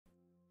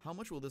How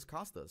much will this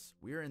cost us?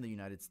 We are in the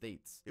United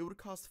States. It would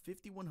cost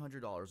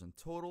 $5,100 in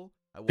total.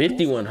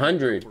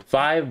 5,100,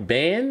 5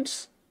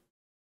 bands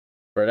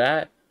for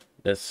that?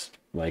 That's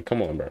like,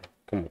 come on, bro.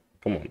 Come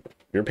on.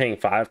 You're paying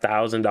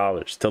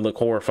 $5,000 to look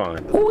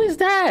horrifying. Who is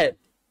that?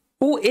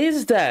 Who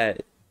is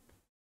that?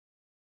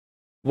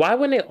 Why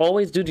when they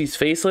always do these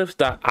facelifts,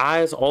 the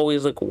eyes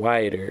always look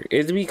wider?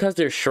 Is it because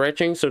they're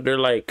stretching, so they're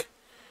like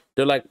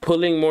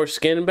pulling more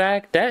skin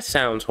back? That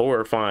sounds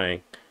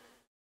horrifying.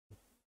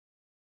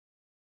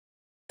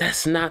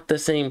 That's not the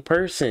same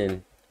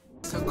person.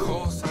 It's a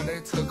cold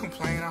Sunday to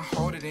complain. I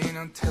hold it in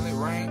until it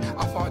rain.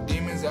 I fought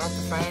demons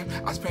after fame.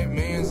 I spent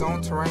millions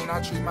on terrain.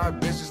 I treat my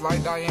bitches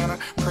like Diana.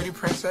 Pretty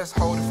princess,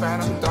 hold the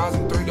Fanta.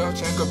 2003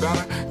 Dolce &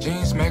 Gabbana.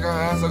 Jeans make her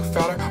ass look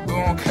fatter. We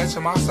won't catch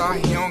him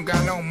outside. He don't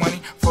got no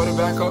money for the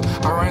backup.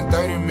 I ran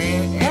 30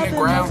 million in the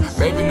ground.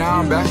 Baby, now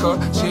I'm back up.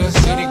 She a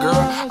city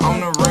girl.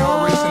 I'm the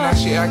real reason that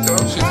she act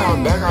up. She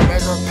talk back, I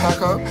make her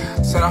pack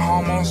up. Send her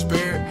home on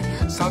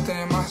spirit. Something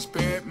in my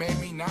spirit made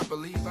me not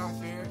believe I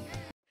feared.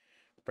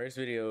 First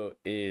video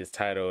is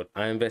titled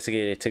I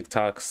Investigated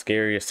TikTok's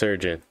Scariest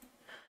Surgeon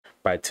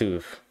by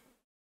Tooth.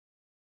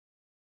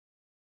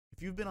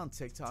 If you've been on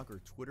TikTok or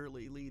Twitter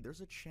lately,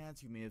 there's a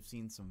chance you may have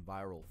seen some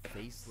viral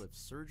facelift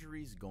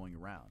surgeries going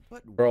around.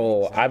 But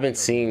bro, I've been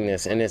seeing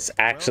this and it's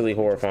actually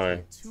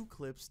horrifying. 2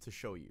 clips to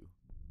show you.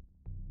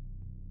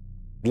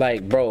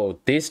 Like, bro,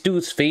 this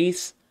dude's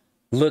face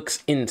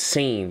looks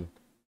insane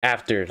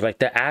after. Like,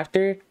 the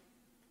after,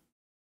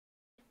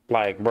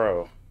 like,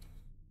 bro.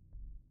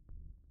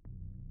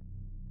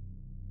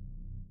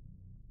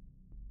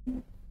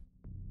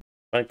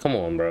 Like, come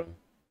on, bro.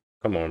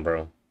 Come on,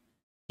 bro.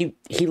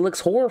 He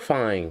looks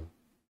horrifying.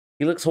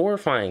 He looks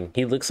horrifying.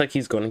 He looks like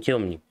he's gonna kill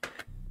me.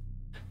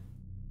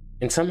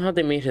 And somehow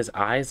they made his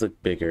eyes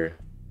look bigger.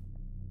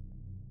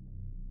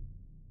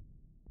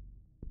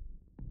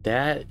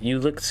 That, you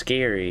look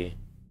scary.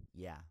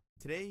 Yeah.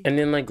 Today. And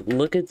then, like,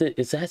 look at the,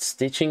 is that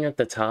stitching at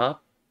the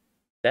top?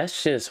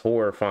 That's just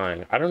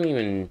horrifying. I don't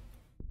even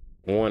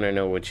want to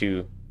know what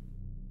you...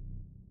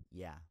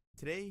 Yeah.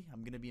 Today, I'm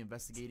going to be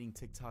investigating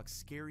TikTok's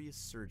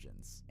scariest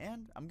surgeons,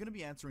 and I'm going to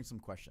be answering some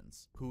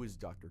questions. Who is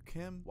Dr.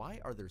 Kim? Why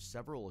are there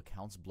several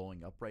accounts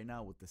blowing up right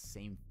now with the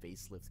same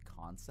facelift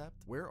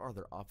concept? Where are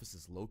their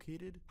offices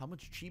located? How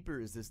much cheaper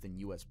is this than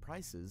US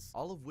prices?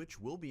 All of which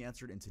will be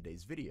answered in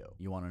today's video.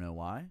 You want to know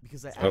why?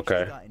 Because I actually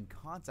got in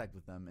contact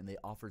with them and they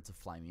offered to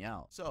fly me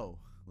out. So,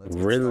 let's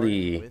get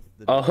really with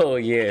the oh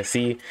yeah,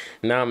 see,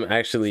 now I'm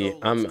actually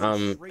I'm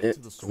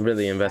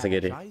really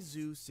investigating.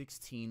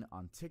 YoTaayWYA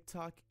on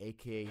TikTok,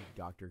 aka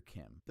Dr.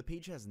 Kim. The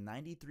page has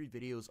 93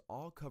 videos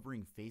all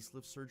covering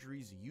facelift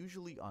surgeries,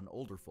 usually on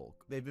older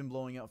folk. They've been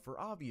blowing up for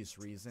obvious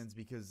reasons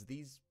because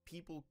these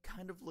people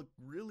kind of look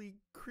really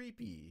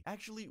creepy.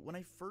 Actually, when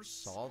I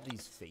first saw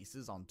these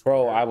faces on Twitter,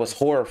 bro, I was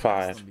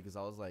horrified because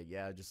I was like,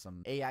 yeah, just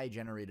some AI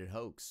generated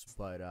hoax.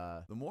 But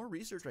the more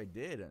research I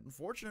did,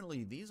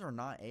 unfortunately, these are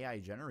not AI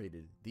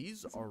generated.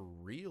 These are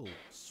real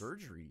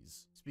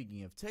surgeries.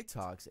 Speaking of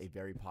TikToks, a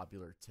very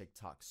popular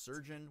TikTok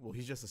surgeon, well,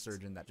 he's just a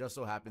surgeon that just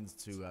so happens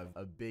to have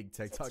a big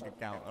TikTok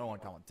account. I don't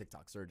want to call him a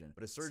TikTok surgeon,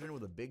 but a surgeon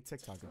with a big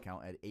TikTok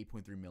account at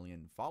 8.3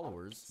 million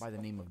followers by the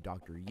name of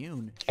Dr.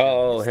 Yoon.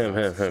 Oh,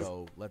 him.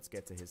 So let's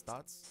get to his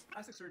thoughts.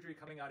 Plastic surgery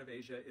coming out of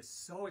Asia is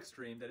so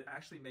extreme that it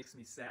actually makes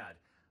me sad.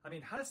 I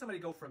mean, how does somebody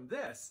go from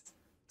this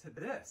to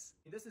this?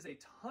 This is a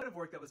ton of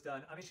work that was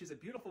done. I mean, she's a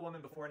beautiful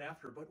woman before and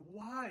after, but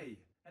why?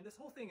 And this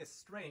whole thing is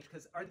strange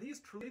because are these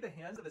truly the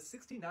hands of a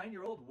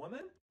 69-year-old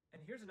woman?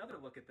 And here's another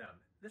look at them.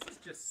 This is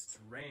just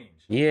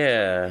strange.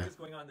 Yeah. What is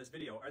going on in this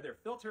video? Are there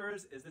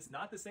filters? Is this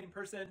not the same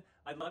person?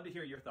 I'd love to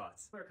hear your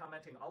thoughts. We're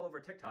commenting all over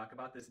TikTok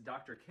about this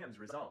Dr. Kim's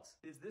results.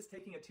 Is this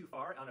taking it too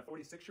far on a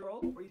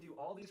 46-year-old? Where you do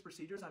all these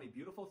procedures on a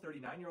beautiful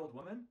 39-year-old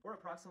woman? Or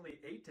approximately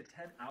 8 to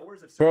 10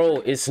 hours of surgery?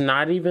 Bro, it's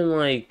not even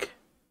like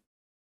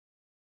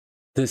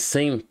the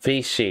same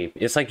face shape.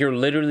 It's like you're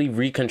literally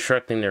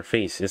reconstructing their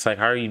face. It's like,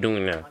 how are you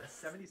doing that? On a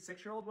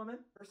 76-year-old woman?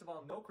 First of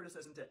all, no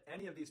criticism to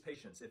any of these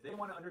patients. If they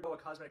want to undergo a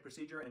cosmetic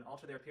procedure and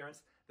alter their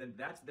appearance, then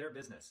that's their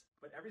business.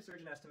 But every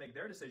surgeon has to make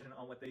their decision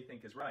on what they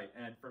think is right.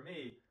 And for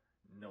me,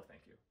 no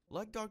thank you.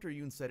 Like Dr.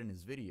 Yoon said in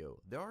his video,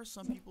 there are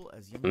some people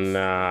as young as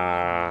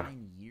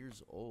 9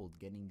 years old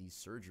getting these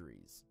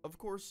surgeries. Of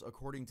course,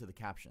 according to the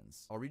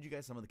captions. I'll read you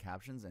guys some of the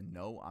captions, and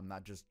no, I'm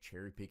not just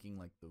cherry picking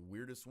like the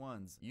weirdest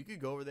ones. You could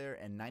go over there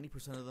and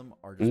 90% of them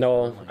are just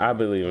no, I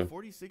believe him. A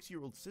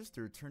 46-year-old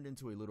sister turned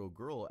into a little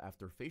girl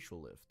after facial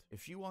lift.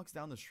 If she walks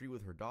down the street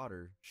with her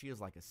daughter, she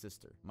is like a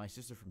sister. My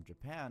sister from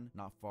Japan,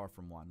 not far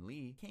from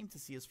Wanli, came to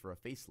see us for a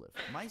facelift.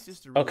 My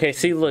sister okay,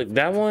 see, look,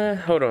 that one,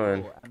 hold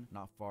on.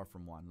 Not far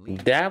from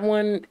Wanli. That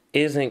one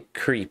isn't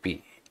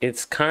creepy.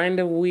 It's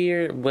kind of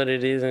weird, but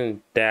it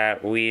isn't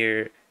that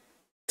weird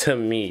to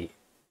me.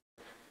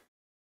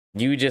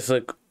 You just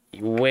look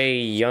way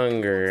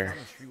younger. Down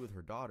the street with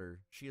her daughter,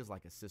 she is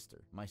like a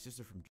sister. My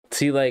sister from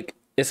see, like,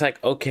 it's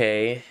like,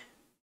 okay,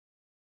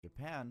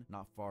 Japan,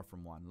 not far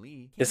from Wanli,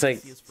 came It's to like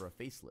see us for a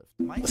facelift.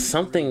 My sister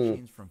something- really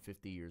changed from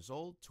 50 years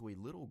old to a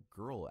little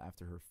girl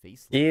after her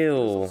facelift. Ew.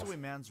 There's also a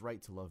man's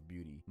right to love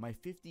beauty. My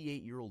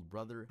 58-year-old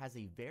brother has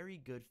a very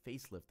good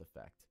facelift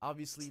effect.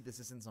 Obviously, this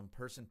isn't some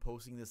person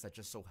posting this that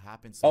just so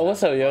happens to Oh, have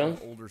what's up, a lot yo?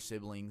 of older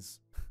siblings.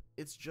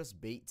 It's just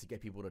bait to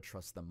get people to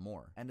trust them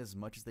more. And as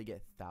much as they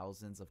get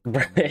thousands of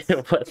Bro, comments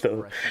what the-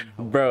 expressing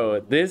how bro,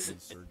 horrible this-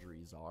 these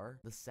surgeries are,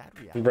 the sad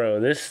reality Bro,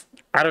 this,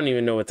 I don't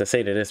even know what to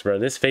say to this, bro.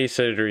 This face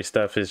surgery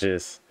stuff is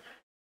just,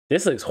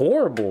 this looks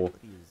horrible.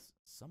 is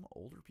some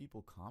older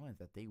people comment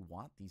that they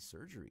want these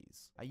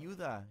surgeries.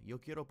 Ayuda, yo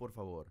quiero por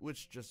favor,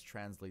 which just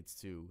translates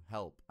to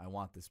help, I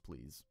want this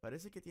please.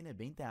 Parece que tiene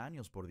 20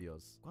 años, por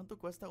Dios. ¿Cuánto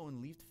cuesta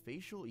un lift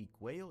facial y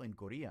cuello en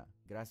Korea?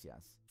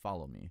 Gracias.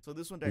 Follow me. So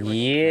this one directly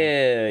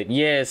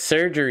Yeah,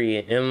 surgery.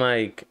 And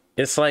like,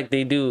 it's like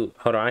they do,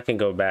 hold on, I can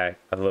go back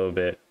a little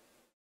bit.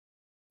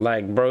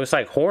 Like, bro, it's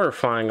like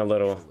horrifying a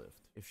little. lift.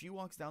 If she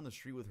walks down the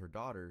street with her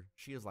daughter,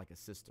 she is like a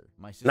sister.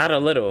 My sister Not a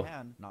from little.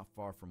 Japan, not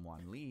far from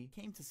Wanli,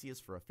 came to see us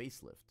for a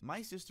facelift.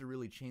 My sister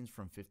really changed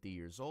from 50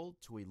 years old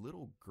to a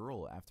little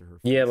girl after her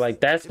Yeah, facelift. like,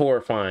 that's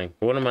horrifying.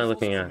 What am I There's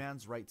looking also a at?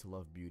 man's right to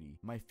love beauty.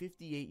 My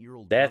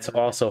 58-year-old That's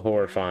brother also has a very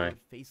horrifying.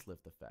 good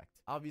facelift effect.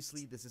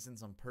 Obviously, this isn't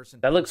some person.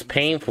 That looks posting this that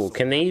painful. just so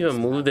Can they happens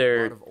even to move have their-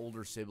 a lot of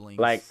older siblings.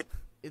 like,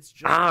 it's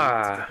just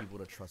to get people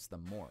to ah. trust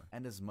them more.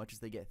 And as much as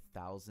they get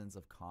thousands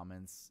of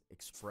comments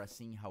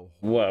expressing how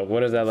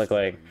What does that look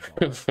like?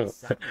 these surgeries are, the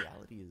sad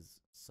reality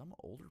is some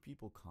older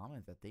people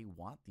comment that they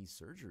want these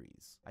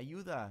surgeries.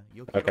 Ayuda,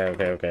 yo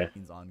quiero Okay.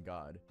 means on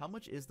God. How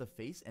much is the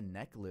face and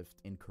neck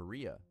lift in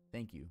Korea?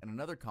 Thank you. And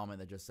another comment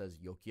that just says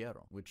yo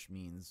quiero, which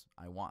means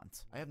I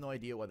want. I have no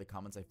idea why the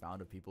comments I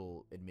found of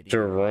people admitting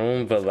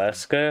Jerome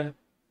Valeska?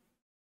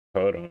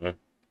 Hold on.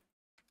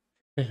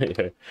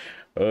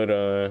 Hold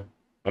on.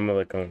 I'm gonna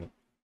look on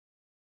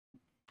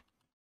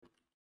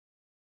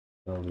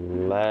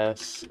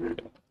Valeska.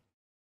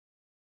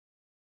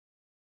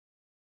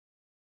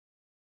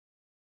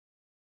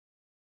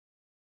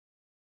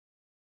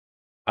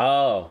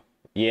 Oh,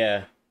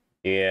 yeah.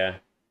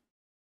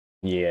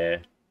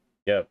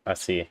 Yep, I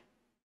see.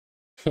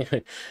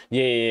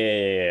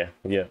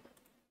 Yep.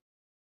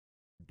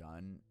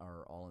 done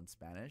are all in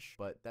Spanish,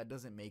 but that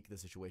doesn't make the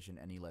situation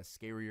any less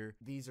scarier.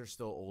 These are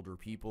still older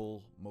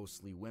people,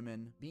 mostly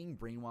women, being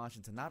brainwashed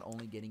into not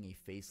only getting a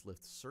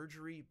facelift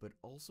surgery, but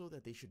also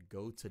that they should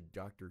go to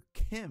Dr.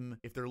 Kim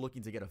if they're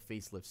looking to get a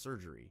facelift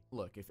surgery.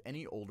 Look, if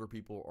any older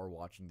people are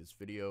watching this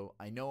video,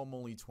 I know I'm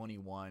only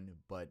 21,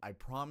 but I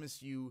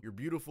promise you, you're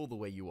beautiful the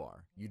way you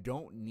are. You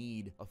don't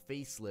need a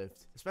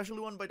facelift, especially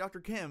one by Dr.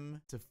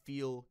 Kim, to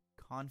feel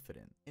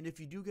confident. And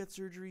if you do get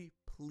surgery,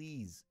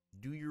 please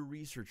do your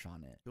research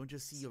on it. Don't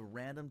just see a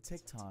random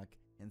TikTok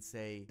and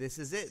say, this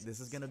is it. This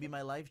is going to be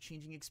my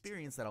life-changing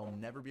experience that I'll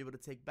never be able to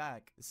take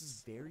back. This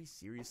is very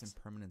serious and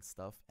permanent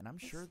stuff. And I'm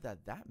sure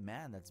that that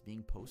man that's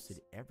being posted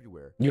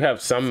everywhere. You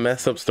have some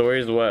messed up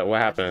stories. What The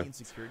happened?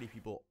 insecurity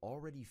people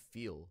already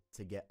feel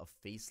to get a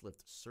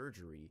facelift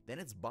surgery. Then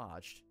it's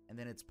botched and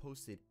then it's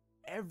posted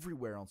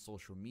everywhere on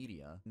social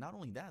media. Not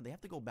only that, they have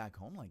to go back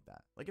home like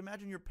that. Like,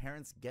 imagine your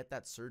parents get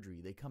that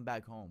surgery, they come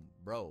back home,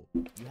 bro.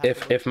 You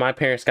have to If my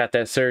parents got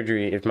that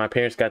surgery, I'm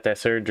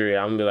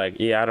gonna be like,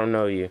 yeah, I don't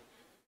know you.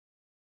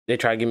 They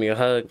try to give me a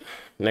hug.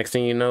 Next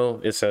thing you know,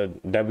 it's a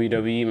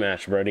WWE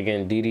match, bro. They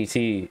getting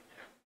DDT.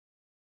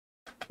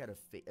 got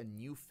a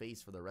new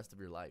face for the rest of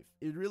your life.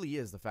 It really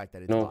is the fact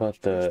that it's Know about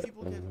botched. Because the-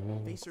 people get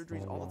face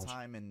surgeries all the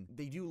time and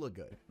they do look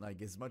good.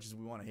 Like, as much as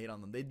we want to hate on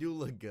them, they do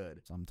look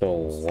good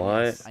sometimes.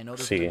 what? I know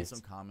there's See. gonna be some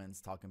comments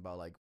talking about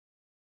like,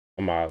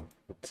 I'm out.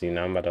 See,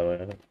 now I'm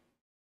about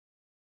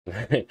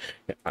to.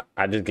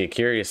 I just get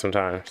curious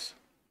sometimes.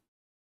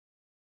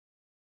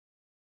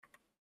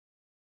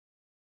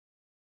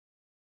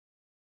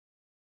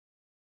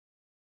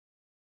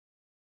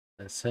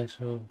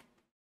 Essential.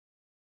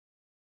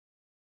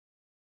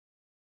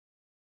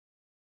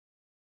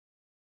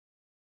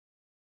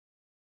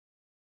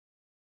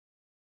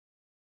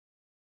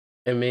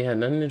 It may have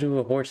nothing to do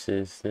with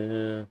horses.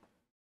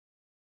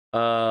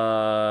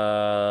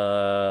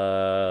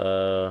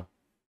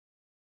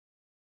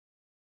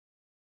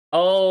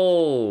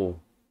 Oh.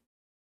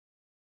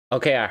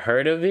 Okay, I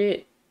heard of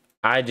it.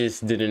 I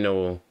just didn't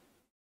know.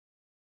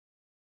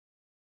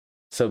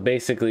 So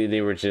basically,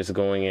 they were just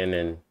going in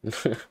and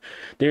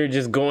they were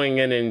just going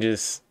in and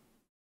just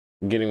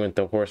getting with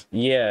the horse.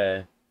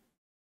 Yeah.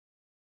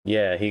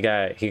 Yeah, he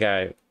got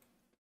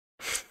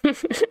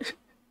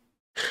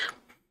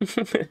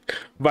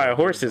by a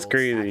horse is adults,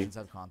 crazy. actions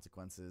have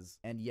consequences.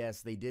 And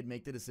yes, they did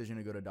make the decision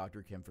to go to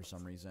Dr. Kim for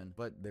some reason,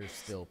 but there's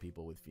still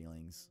people with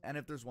feelings. And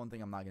if there's one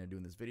thing I'm not going to do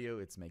in this video,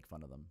 it's make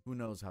fun of them. Who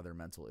knows how their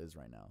mental is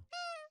right now.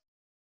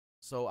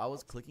 So I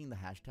was clicking the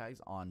hashtags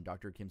on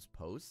Dr. Kim's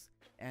posts,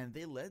 and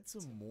they led to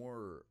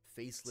more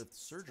facelift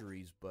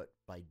surgeries, but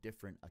by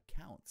different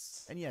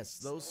accounts. And yes,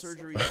 those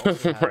surgeries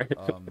also had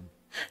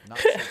not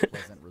so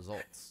pleasant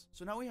results.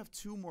 So now we have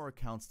two more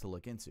accounts to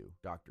look into.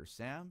 Dr.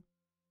 Sam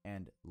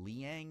and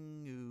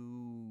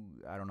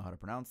Liang, I don't know how to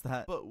pronounce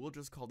that, but we'll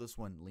just call this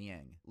one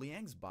Liang.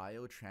 Liang's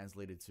bio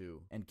translated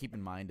to, and keep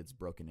in mind it's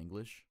broken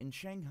English, in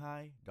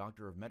Shanghai,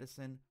 doctor of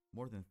medicine,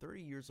 more than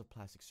 30 years of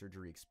plastic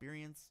surgery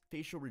experience,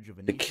 facial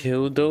rejuvenation, the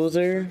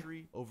killdozer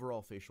surgery,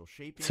 overall facial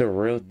shaping, it's a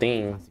real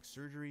thing. plastic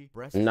surgery,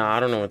 breast Nah, I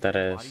don't know what that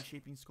body is.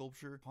 shaping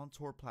sculpture,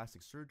 contour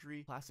plastic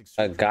surgery,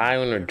 A guy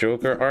on a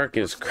Joker arc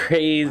is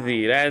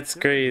crazy. That's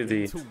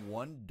crazy. To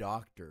one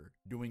doctor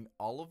doing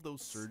all of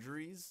those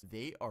surgeries,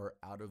 they are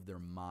out of their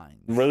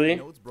minds. Really? I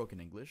know it's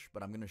broken English,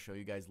 but I'm going to show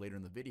you guys later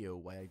in the video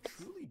why I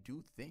truly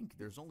do think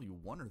there's only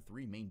 1 or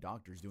 3 main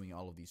doctors doing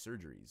all of these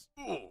surgeries.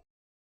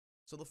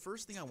 So the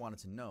first thing I wanted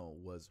to know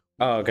was,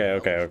 okay.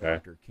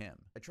 Dr. Kim.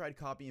 I tried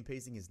copy and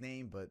pasting his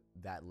name, but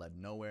that led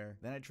nowhere.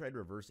 Then I tried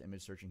reverse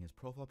image searching his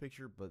profile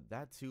picture, but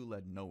that too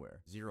led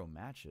nowhere. 0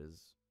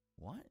 matches.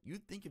 What?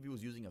 You'd think if he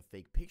was using a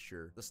fake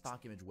picture, the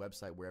stock image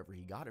website wherever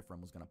he got it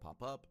from was going to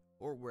pop up,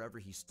 or wherever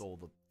he stole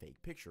the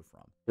fake picture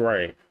from.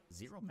 Right.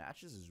 0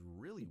 matches is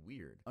really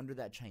weird. Under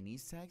that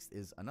Chinese text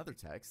is another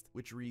text,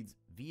 which reads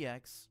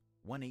VX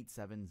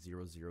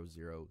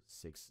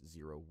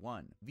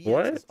 187000601.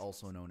 VX is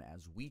also known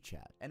as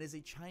WeChat and is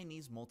a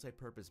Chinese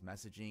multi-purpose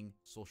messaging,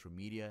 social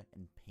media,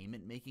 and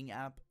payment making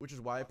app, which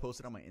is why I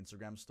posted on my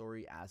Instagram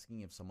story asking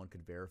if someone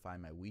could verify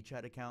my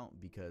WeChat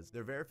account, because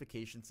their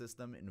verification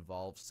system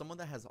involves someone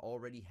that has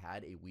already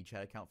had a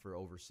WeChat account for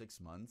over 6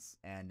 months,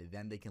 and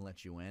then they can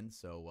let you in.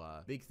 So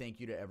big thank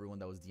you to everyone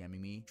that was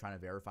DMing me trying to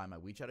verify my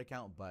WeChat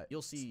account, but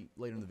you'll see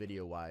later in the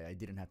video why I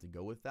didn't have to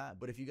go with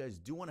that. But if you guys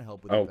do want to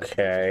help with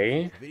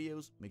videos,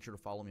 make sure to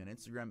follow me on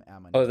Instagram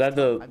at my is that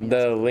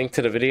the link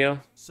to the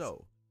video?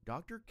 So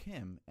Dr.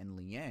 Kim and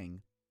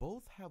Liang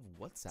both have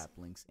WhatsApp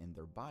links in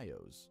their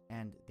bios,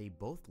 and they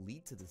both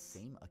lead to the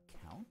same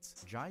account,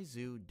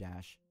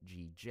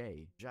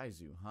 Jaizu-GJ.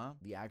 Jaizu, huh?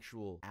 The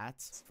actual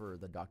 @ for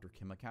the Dr.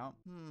 Kim account.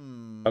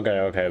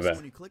 Okay, so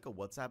when you click a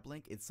WhatsApp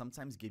link, it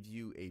sometimes gives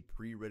you a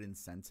pre-written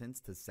sentence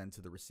to send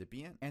to the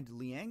recipient, and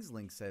Liang's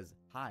link says,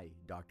 "Hi,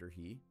 Dr.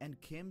 He," and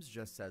Kim's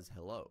just says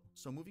hello.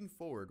 So moving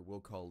forward,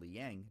 we'll call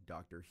Liang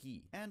Dr.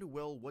 He. And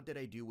well, what did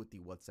I do with the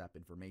WhatsApp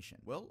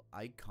information? Well,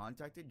 I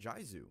contacted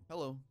Jaizu.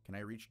 Hello, can I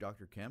reach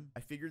Dr. Kim? I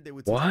figured they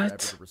would take forever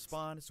to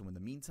respond, so in the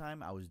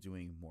meantime, I was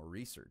doing more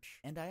research.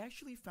 And I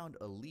actually found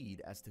a lead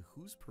as to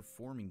who's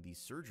performing these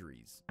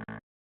surgeries.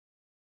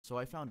 So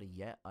I found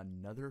yet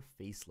another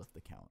facelift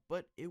account,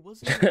 but it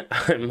wasn't.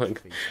 I'm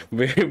like,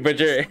 but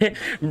you're,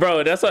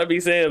 bro, that's what I be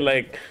saying.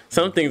 Like,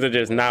 some things are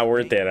just not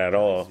worth it at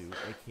all.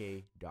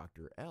 AKA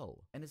Dr.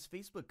 L, and his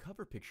Facebook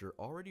cover picture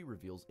already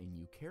reveals a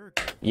new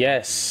character.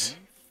 Yes,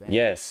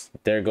 yes.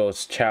 There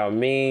goes Chao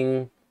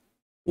Ming,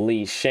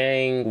 Li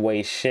Shang,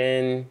 Wei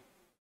Shin,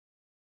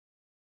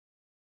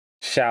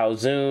 Xiao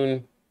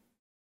Zun,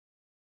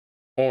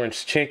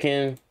 Orange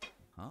Chicken.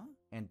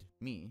 And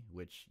me,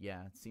 which,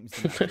 yeah, it seems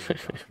to match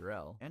with Dr.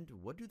 L. And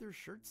what do their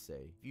shirts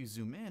say? If you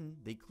zoom in,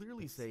 they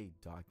clearly say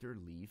Dr.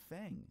 Li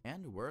Feng.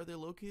 And where are they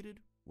located?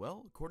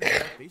 Well, according to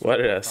that Facebook, why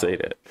did I say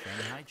that?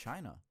 Shanghai,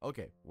 China.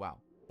 Okay, wow.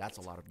 That's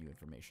a lot of new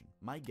information.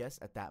 My guess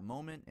at that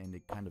moment, and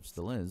it kind of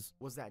still is,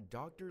 was that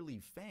Dr.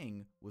 Li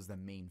Feng was the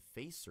main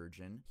face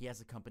surgeon. He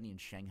has a company in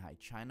Shanghai,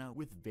 China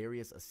with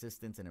various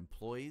assistants and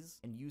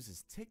employees, and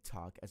uses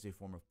TikTok as a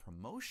form of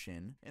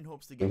promotion in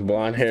hopes to get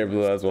blonde hair,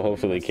 blue eyes will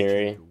hopefully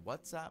carry.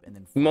 WhatsApp, and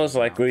then most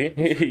likely.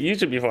 You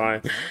should be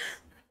fine.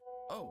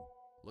 Oh,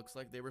 looks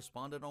like they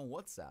responded on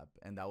WhatsApp,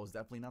 and that was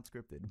definitely not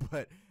scripted.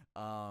 But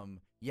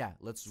yeah,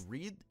 let's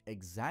read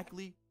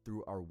exactly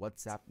through our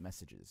WhatsApp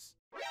messages.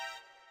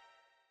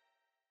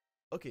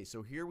 Okay,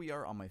 so here we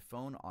are on my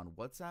phone on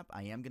WhatsApp.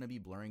 I am going to be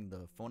blurring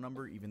the phone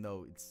number, even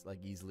though it's like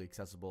easily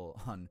accessible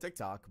on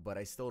TikTok, but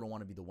I still don't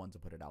want to be the one to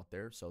put it out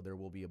there. So there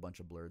will be a bunch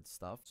of blurred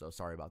stuff. So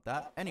sorry about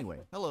that.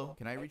 Anyway, hello,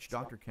 can I reach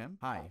Dr. Kim?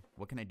 Hi,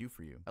 what can I do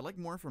for you? I'd like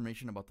more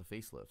information about the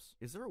facelifts.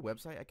 Is there a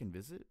website I can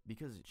visit?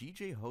 Because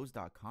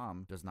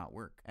gjhose.com does not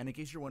work. And in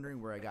case you're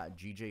wondering where I got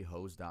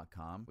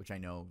gjhose.com, which I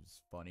know is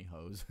funny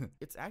hose,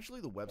 it's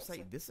actually the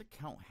website this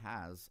account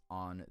has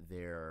on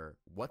their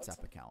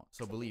WhatsApp account.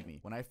 So believe me,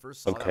 when I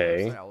first saw that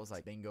website, I was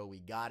like, bingo, we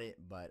got it.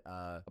 But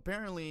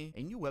apparently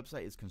a new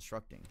website is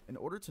constructing. In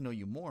order to know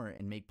you more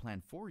and make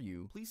plan for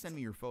you, please send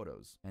me your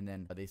photos. And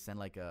then they send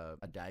like a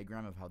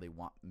diagram of how they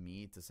want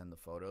me to send the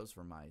photos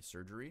for my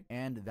surgery.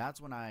 And that's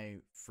when I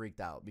freaked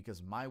out,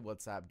 because my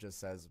WhatsApp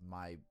just says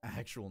my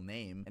actual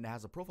name and it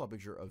has a profile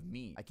picture of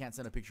me. I can't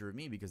send a picture of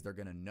me because they're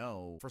gonna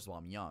know, first of all,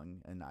 I'm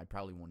young and I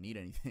probably won't need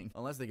anything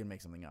unless they can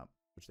make something up,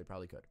 which they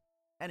probably could.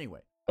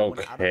 Anyway.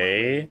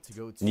 Okay.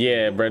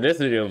 Yeah, bro, this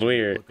video is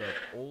weird. Look up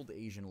old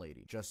Asian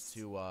lady just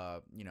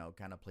to you know,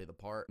 kind of play the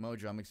part.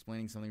 Mojo, I'm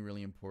explaining something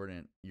really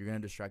important. You're gonna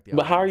distract the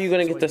audience. But how are you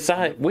gonna get the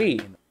side?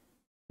 Wait,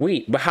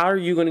 but how are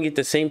you gonna get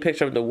the same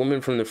picture of the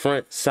woman from the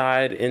front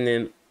side and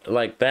then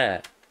like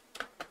that?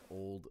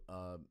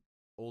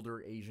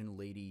 Older Asian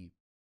lady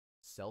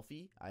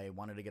selfie. I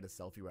wanted to get a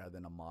selfie rather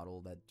than a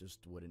model. That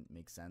just wouldn't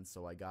make sense.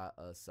 So I got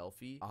a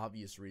selfie.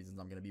 Obvious reasons,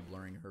 I'm gonna be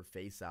blurring her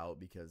face out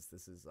because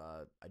this is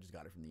I just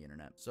got it from the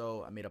internet.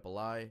 So I made up a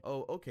lie.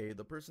 Oh, okay,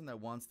 the person that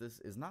wants this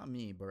is not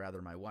me, but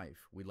rather my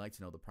wife. We'd like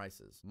to know the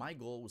prices. My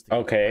goal was to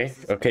okay,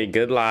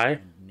 good lie.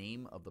 And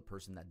name of the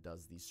person that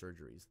does these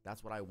surgeries.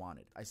 That's what I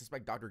wanted. I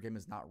suspect Dr. Kim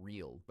is not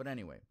real. But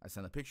anyway, I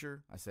send a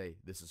picture. I say,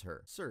 this is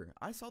her. Sir,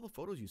 I saw the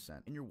photos you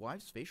sent, and your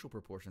wife's facial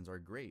proportions are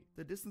great.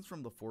 The distance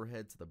from the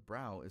forehead to the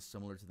brow is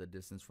similar to the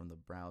distance from the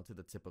brow to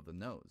the tip of the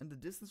nose, and the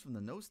distance from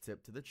the nose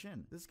tip to the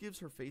chin. This gives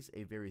her face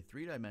a very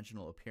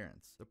three-dimensional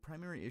appearance. The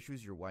primary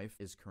issues your wife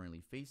is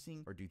currently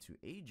facing are due to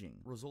aging,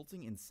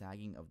 resulting in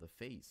sagging of the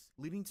face,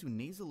 leading to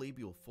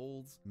nasolabial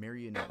folds,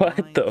 marionette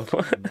lines,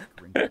 and neck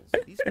wrinkles.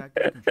 These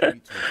factors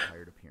contribute to a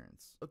tired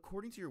appearance.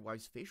 According to your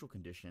wife's facial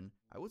condition,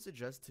 I would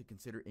suggest to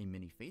consider a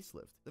mini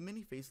facelift. The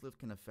mini facelift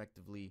can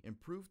effectively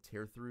improve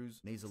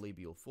tear-throughs,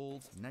 nasolabial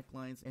folds,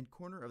 necklines, and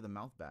corner of the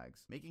mouth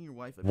bags, making your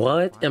wife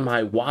what am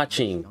I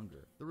watching?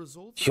 Younger. The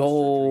results of the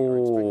surgery are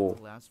expected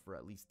to last for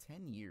at least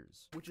 10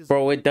 years, which is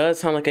bro, it does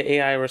sound like an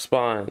AI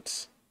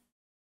response.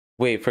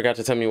 Wait, forgot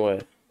to tell me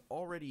what.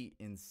 already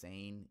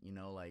insane, you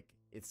know, like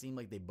it seemed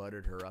like they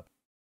buttered her up.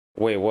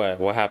 Wait, what?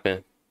 What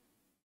happened?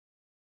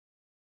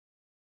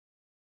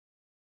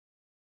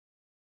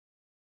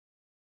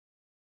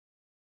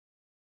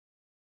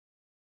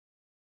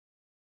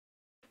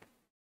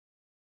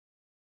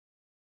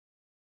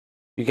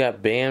 You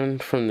got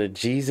banned from the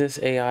Jesus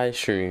AI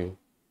stream.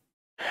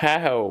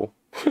 How?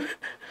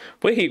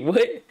 Wait,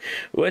 what?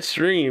 What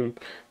stream?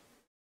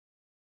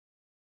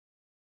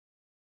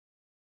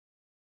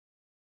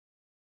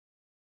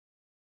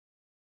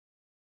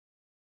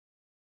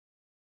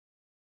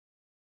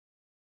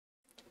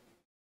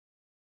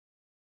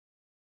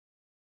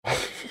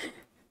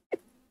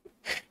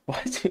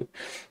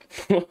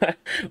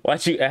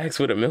 Why'd you ask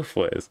what a MILF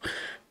was?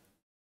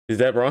 Is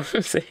that wrong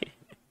to say?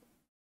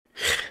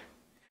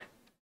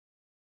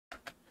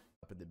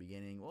 At the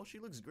beginning, well, she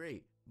looks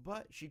great,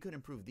 but she could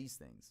improve these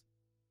things.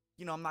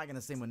 You know, I'm not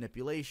gonna say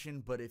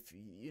manipulation, but if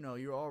you know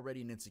you're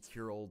already an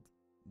insecure old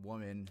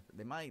woman,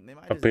 they might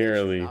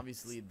apparently.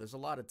 Obviously, there's a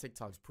lot of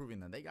TikToks proving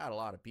that they got a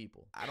lot of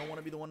people. I don't want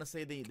to be the one to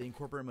say they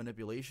incorporate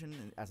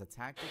manipulation as a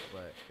tactic,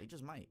 but they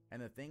just might.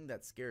 And the thing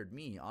that scared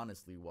me,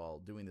 honestly, while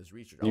doing this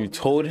research, you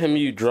told him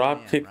you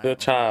drop kicked the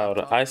child.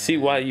 I see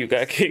why you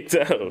got kicked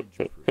out.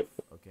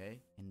 Okay,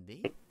 and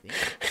they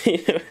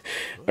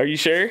are you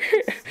sure?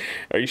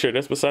 Are you sure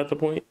that's beside the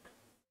point?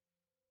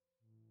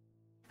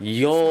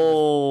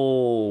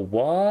 Yo,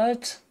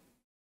 what?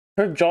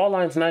 Her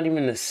jawline's not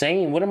even the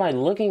same. What am I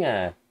looking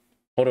at?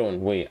 Hold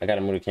on, wait. I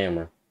gotta move the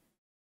camera.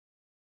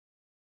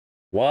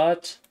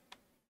 What?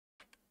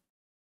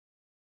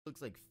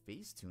 Looks like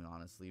Facetune,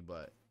 honestly,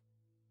 but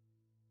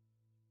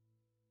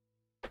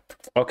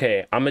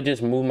okay, I'm gonna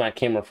just move my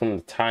camera from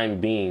the time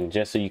being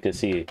just so you can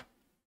see it.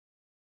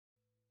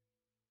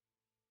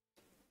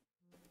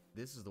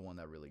 This is the one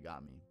that really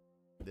got me.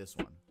 This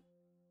one.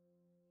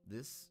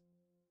 This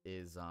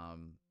is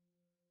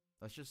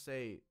let's just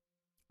say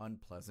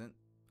unpleasant.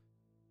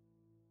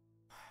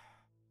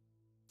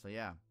 So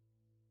yeah,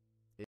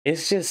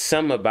 it's just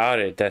something about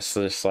it that's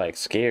just like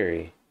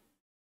scary.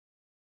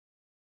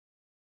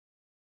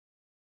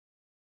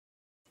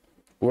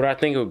 What I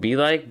think it would be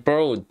like,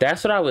 bro,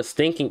 that's what I was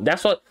thinking.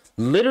 That's what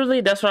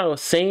I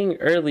was saying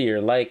earlier.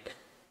 Like,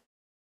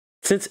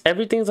 since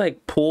everything's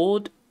like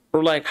pulled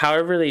or like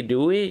however they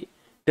do it,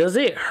 does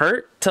it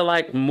hurt to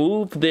like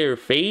move their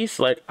face?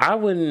 Like, I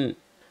wouldn't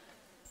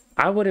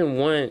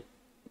want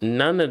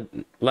none of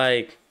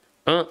like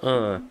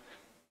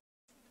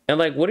and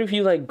like, what if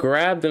you like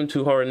grab them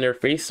too hard and their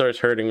face starts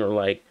hurting, or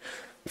like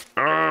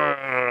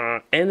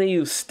and they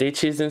use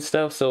stitches and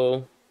stuff?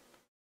 So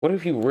what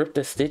if you rip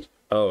the stitch?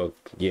 Oh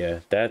yeah,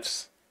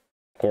 that's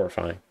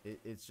horrifying.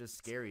 It's just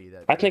scary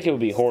that I think it would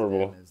be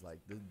horrible. Is like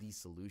the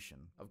solution.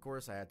 Of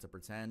course, I had to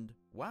pretend.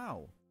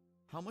 Wow,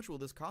 how much will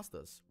this cost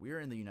us? We are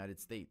in the United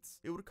States.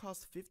 It would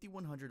cost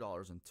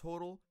 $5,100 in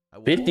total.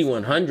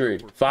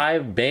 $5,100,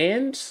 5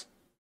 bands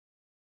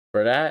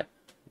for that?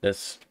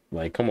 That's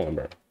like, come on,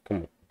 bro.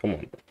 Come on,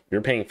 bro.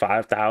 You're paying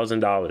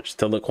 $5,000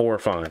 to look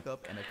horrifying.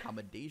 Up an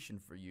accommodation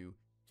for you.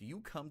 Do you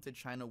come to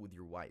China with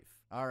your wife?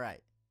 All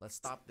right, let's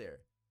stop there.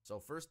 So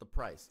first, the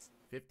price,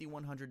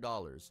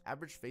 $5,100.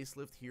 Average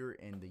facelift here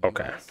in the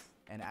US,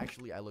 and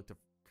actually I looked at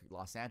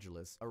Los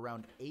Angeles,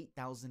 around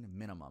 $8,000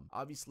 minimum.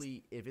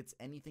 Obviously, if it's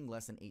anything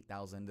less than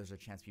 $8,000, there's a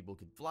chance people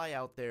could fly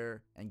out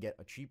there and get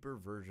a cheaper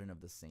version of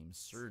the same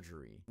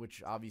surgery,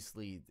 which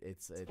obviously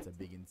it's a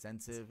big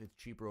incentive. It's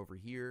cheaper over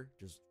here.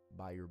 Just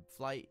buy your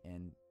flight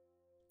and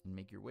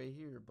make your way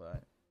here.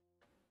 But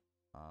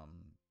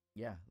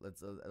yeah,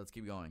 let's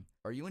keep going.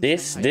 Are you in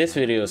this Shanghai, China?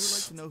 video? We would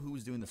like to know who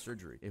is doing the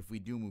surgery if we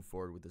do move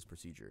forward with this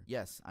procedure.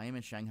 Yes, I am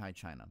in Shanghai,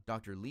 China.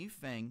 Dr. Li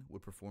Feng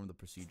would perform the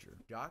procedure.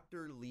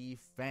 Dr. Li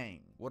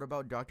Feng. What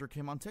about Dr.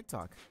 Kim on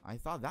TikTok? I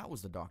thought that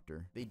was the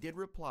doctor. They did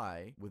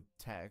reply with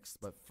text,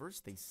 but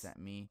first they sent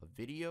me a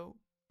video.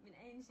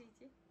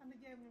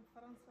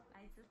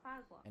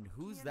 And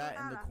who's that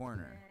in the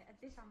corner?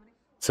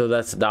 So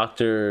that's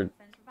Dr.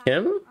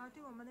 Kim?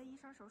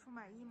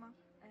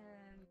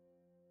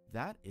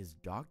 That is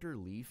Dr.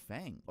 Lee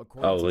Fang.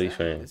 According to Lee them,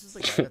 Fang. this is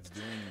the guy that's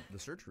doing the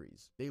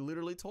surgeries. They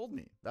literally told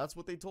me. That's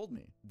what they told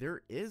me.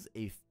 There is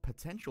a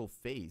potential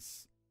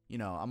face. You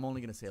know, I'm only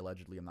going to say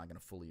allegedly. I'm not going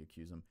to fully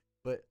accuse him.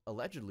 But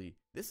allegedly,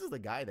 this is the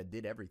guy that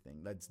did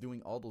everything. That's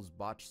doing all those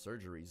botched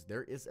surgeries.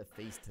 There is a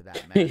face to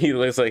that man. He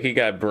looks like he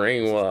got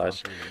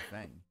brainwashed. Dr. Lee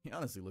Fang. He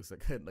honestly looks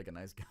like a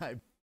nice guy.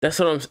 That's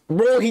what I'm...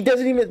 Bro, he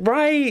doesn't even...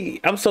 Right.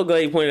 I'm so glad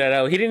you pointed that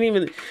out. He didn't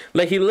even...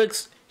 Like, he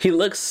looks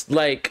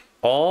like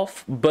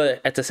off,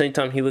 but at the same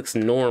time, he looks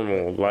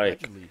normal.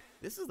 Like... Allegedly,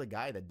 this is the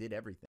guy that did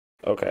everything.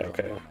 Okay,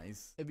 okay.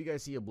 Nice. If you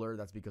guys see a blur,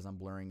 that's because I'm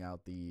blurring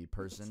out the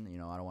person. You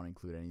know, I don't want to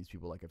include any of these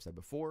people, like I've said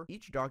before.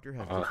 Each doctor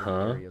has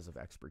different areas of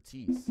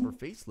expertise. For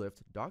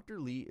facelift, Dr.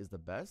 Lee is the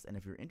best, and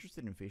if you're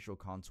interested in facial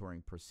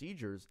contouring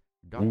procedures,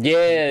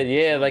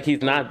 yeah, like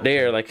he's not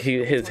there. Like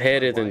his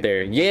head isn't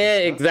there. Yeah,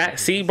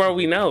 exact. See, bro,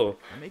 we know.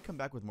 I may come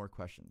back with more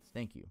questions.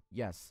 Thank you.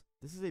 Yes.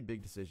 This is a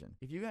big decision.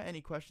 If you got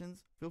any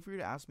questions, feel free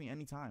to ask me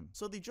anytime.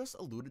 So they just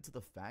alluded to the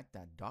fact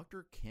that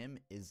Dr. Kim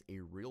is a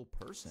real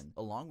person,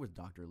 along with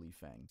Dr. Lee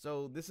Fang.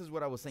 So this is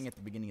what I was saying at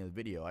the beginning of the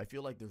video. I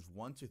feel like there's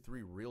 1 to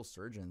 3 real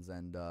surgeons,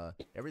 and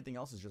everything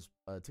else is just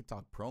a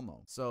TikTok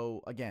promo.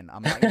 So again,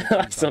 I'm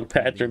not some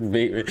Patrick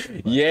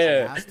Bateman.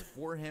 Yeah. I asked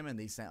for him, and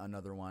they sent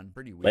another one.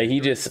 Pretty weird. Like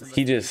he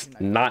just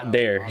not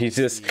there. He's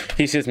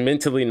just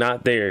mentally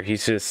not there.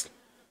 He's just.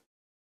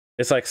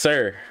 It's like,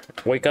 sir,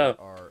 wake up.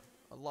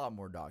 A lot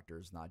more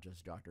doctors, not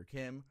just Dr.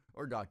 Kim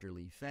or Dr.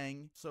 Lee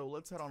Fang. So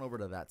let's head on over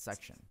to that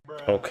section.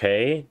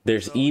 Okay,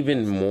 there's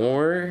even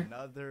more.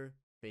 Another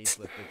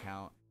facelift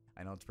account.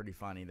 I know it's pretty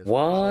funny. There's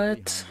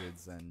what?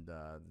 Hundreds, and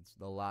it's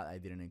a lot I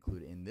didn't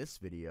include in this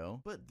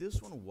video. But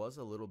this one was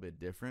a little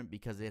bit different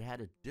because it had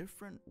a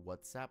different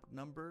WhatsApp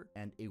number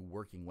and a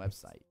working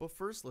website. But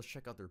first, let's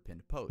check out their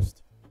pinned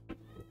post.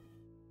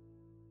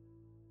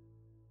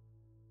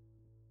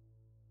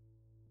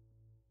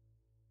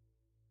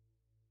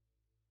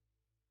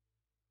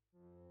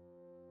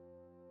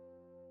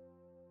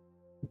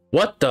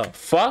 What the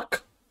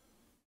fuck?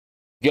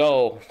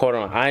 Yo, hold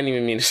on. I didn't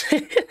even mean to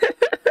say.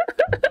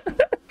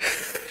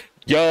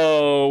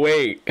 Yo,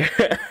 wait.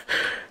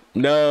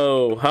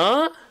 No,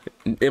 huh?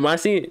 Am I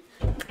seeing?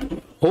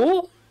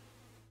 Who?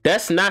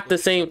 That's not the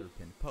same.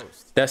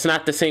 That's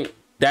not the same.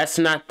 That's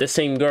not the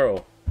same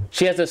girl.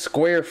 She has a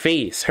square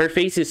face. Her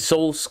face is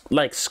so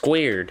like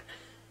squared.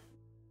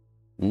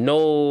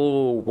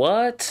 No,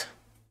 what?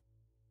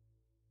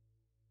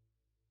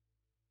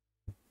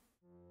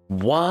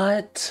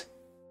 What?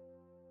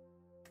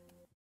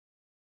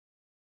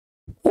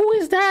 Who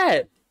is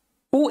that?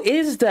 Who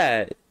is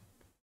that?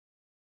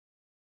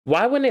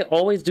 Why when they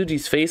always do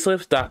these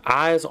facelifts, the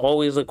eyes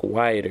always look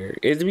wider?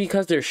 Is it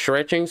because they're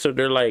stretching, so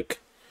they're like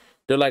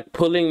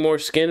pulling more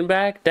skin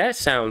back? That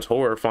sounds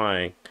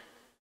horrifying.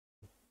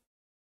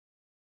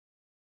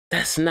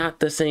 That's not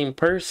the same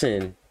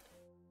person.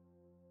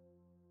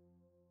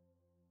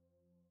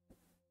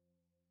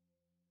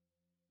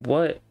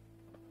 What?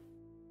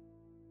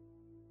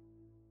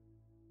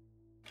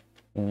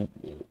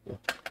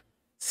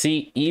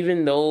 See,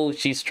 even though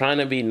she's trying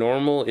to be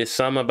normal, it's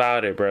something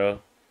about it, bro.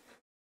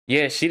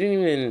 Yeah, she didn't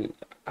even,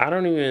 I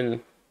don't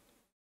even,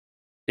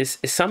 it's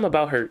something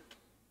about her.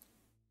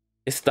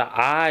 It's the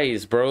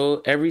eyes,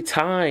 bro. Every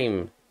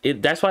time.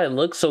 That's why it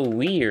looks so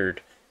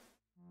weird.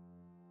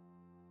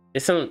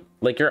 It's some,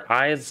 like your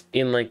eyes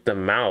in like the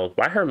mouth.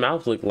 Why her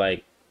mouth look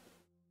like?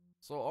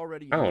 So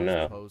already I don't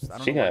know. Post, I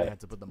don't know why they had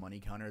to put the money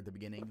counter at the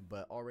beginning,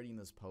 but already in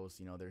this post,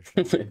 you know, they're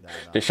showing that,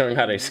 they're showing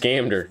how they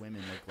scammed her.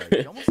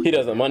 He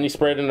does a money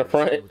spread in the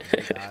front.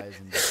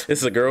 This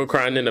is a girl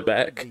crying in the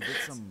back. They did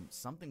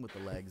something with the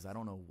legs. I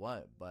don't know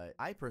what, but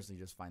I personally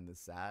just find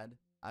this sad.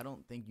 I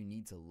don't think you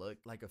need to look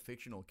like a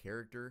fictional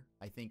character.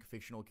 I think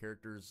fictional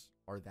characters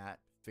are that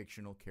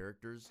fictional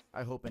characters.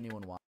 I hope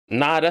anyone wants.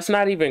 Nah, that's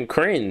not even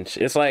cringe.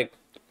 It's like,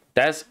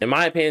 that's, in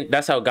my opinion,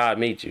 that's how God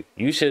made you.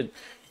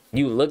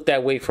 You look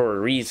that way for a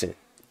reason.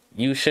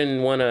 You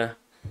shouldn't want to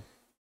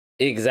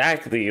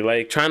exactly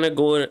trying to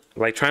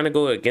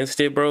go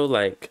against it, bro.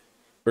 Like,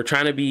 we're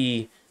trying to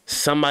be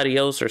somebody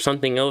else or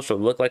something else or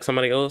look like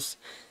somebody else.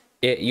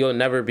 You'll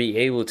never be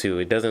able to.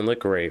 It doesn't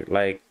look right.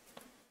 Like,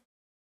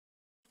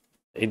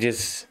 it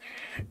just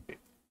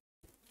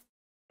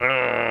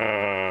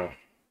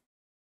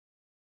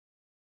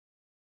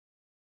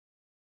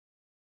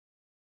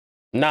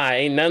Nah,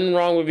 ain't nothing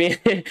wrong with being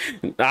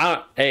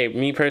hey,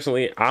 me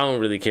personally, I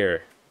don't really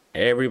care.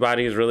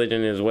 Everybody's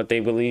religion is what they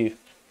believe.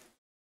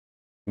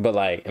 But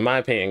like, in my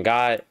opinion,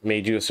 God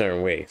made you a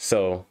certain way.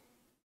 So,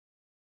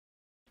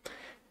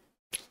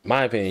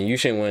 my opinion, you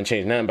shouldn't want to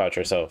change nothing about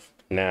yourself.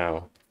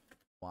 Now,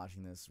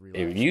 watching this,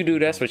 if you do,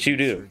 that's what you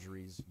do.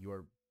 Surgeries, you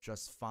are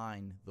just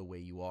fine the way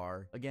you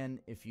are. Again,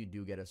 if you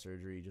do get a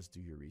surgery, just do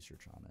your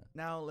research on it.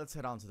 Now let's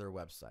head on to their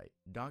website,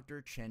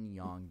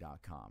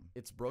 drchenyang.com.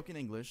 It's broken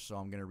English, so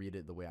I'm gonna read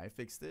it the way I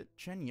fixed it.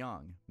 Chen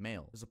Yang,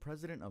 male, is the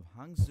president of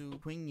Hangzhou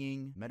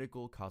Qingying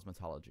Medical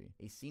Cosmetology,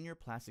 a senior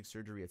plastic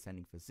surgery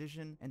attending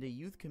physician, and a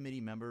youth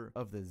committee member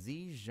of the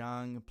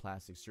Zhejiang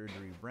Plastic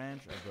Surgery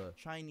branch of the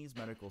Chinese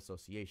Medical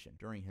Association.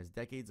 During his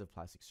decades of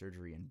plastic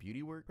surgery and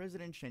beauty work,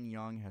 President Chen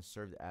Yang has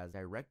served as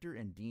director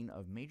and dean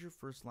of major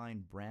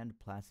first-line brand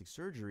plastic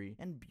surgery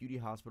and beauty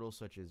hospitals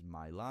such as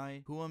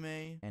Mailai,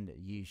 Huamei, and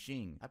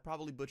Yixing. I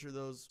probably butchered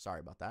those, sorry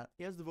about that.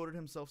 He has devoted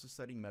himself to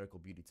studying medical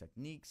beauty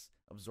techniques,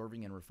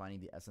 absorbing and refining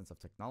the essence of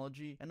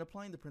technology, and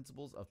applying the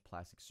principles of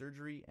plastic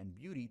surgery and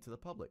beauty to the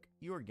public.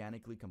 He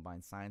organically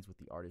combines science with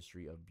the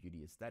artistry of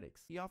beauty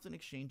aesthetics. He often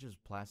exchanges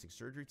plastic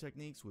surgery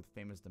techniques with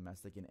famous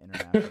domestic and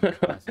international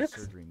plastic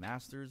surgery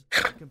masters.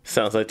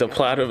 Sounds like the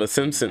plot of a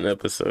Simpson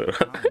episode.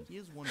 He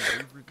has won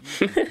rave reviews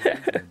from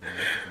colleagues in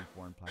domestic and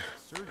foreign plastic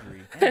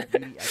surgery and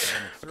beauty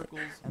academic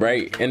circles.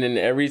 Right, and then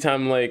every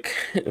time, like...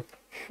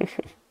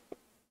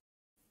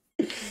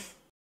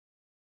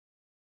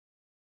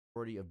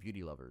 of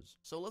beauty lovers.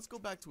 So let's go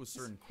back to a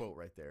certain quote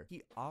right there.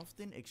 He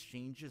often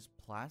exchanges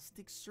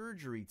plastic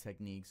surgery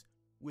techniques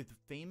with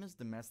famous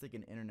domestic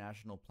and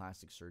international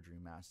plastic surgery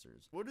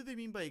masters. What do they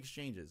mean by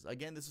exchanges?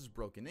 Again, this is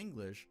broken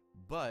English,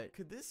 but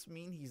could this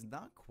mean he's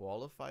not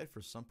qualified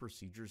for some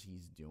procedures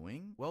he's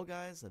doing? Well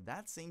guys,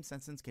 that same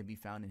sentence can be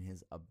found in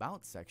his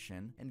about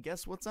section, and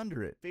guess what's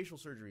under it? Facial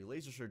surgery,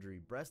 laser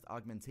surgery, breast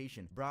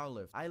augmentation, brow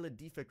lift, eyelid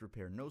defect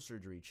repair, nose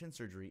surgery, chin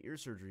surgery, ear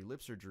surgery,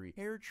 lip surgery,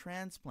 hair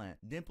transplant,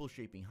 dimple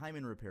shaping,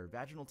 hymen repair,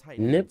 vaginal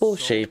tightening, nipple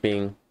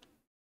shaping.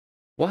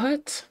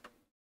 What?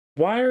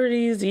 Why are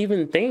these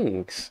even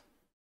things?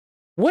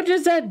 What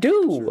does that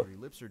do? Surgery,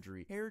 lip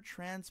surgery, hair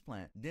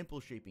transplant, dimple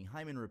shaping,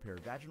 hymen repair,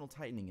 vaginal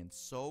tightening, and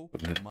so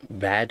much.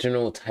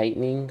 Vaginal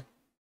tightening?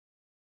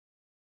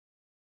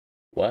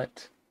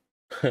 What?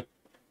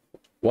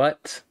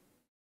 What?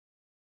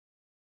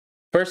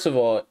 First of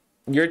all,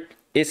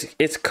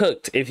 it's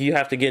cooked if you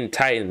have to get it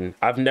tightened.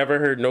 I've never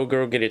heard no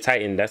girl get it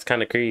tightened. That's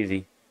kind of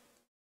crazy.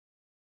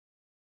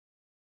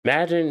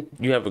 Imagine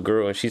you have a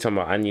girl and she's talking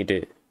about, I need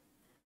it.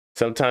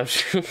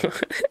 Sometimes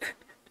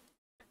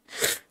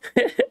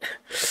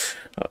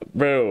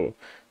bro,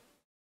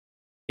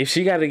 if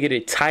she got to get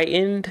it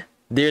tightened,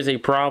 there's a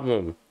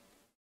problem.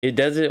 It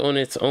does it on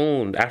its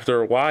own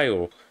after a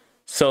while.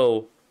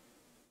 So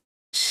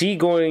she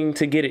going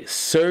to get it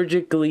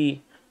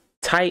surgically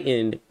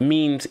tightened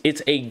means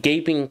it's a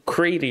gaping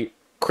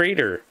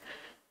crater.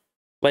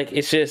 Like,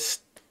 it's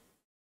just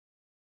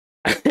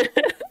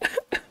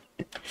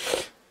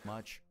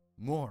much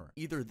more.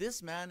 Either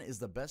this man is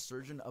the best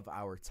surgeon of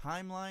our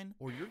timeline,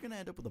 or you're gonna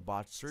end up with a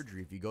botched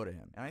surgery if you go to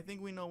him. And I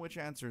think we know which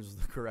answer is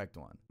the correct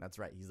one. That's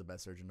right, he's the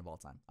best surgeon of all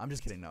time. I'm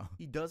just kidding, no.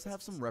 He does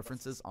have some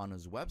references on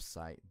his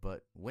website,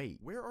 but wait,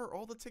 where are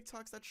all the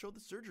TikToks that show the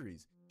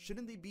surgeries?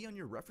 Shouldn't they be on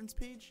your reference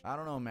page? I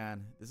don't know,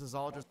 man. This is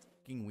all just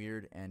fucking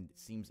weird and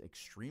seems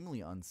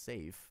extremely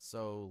unsafe.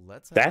 So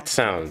let's that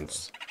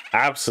sounds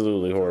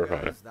absolutely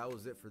horrifying. Guys, that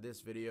was it for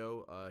this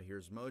video.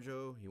 Here's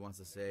Mojo. He wants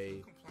to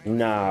say,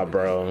 nah,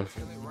 bro.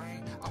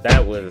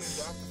 That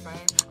was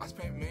I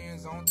spent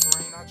millions on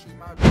terrain. I treat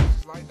my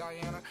bitches like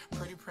Diana.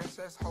 Pretty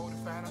princess, hold a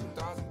fan.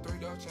 2003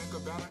 Dolce &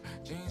 Gabbana.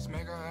 Jeans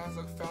make her ass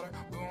look fatter.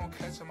 We won't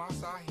catch him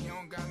outside. He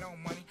don't got no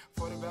money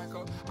for the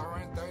backup. I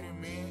ran 30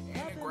 million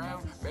in the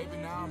ground. Baby,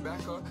 now I'm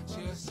back up.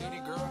 She a city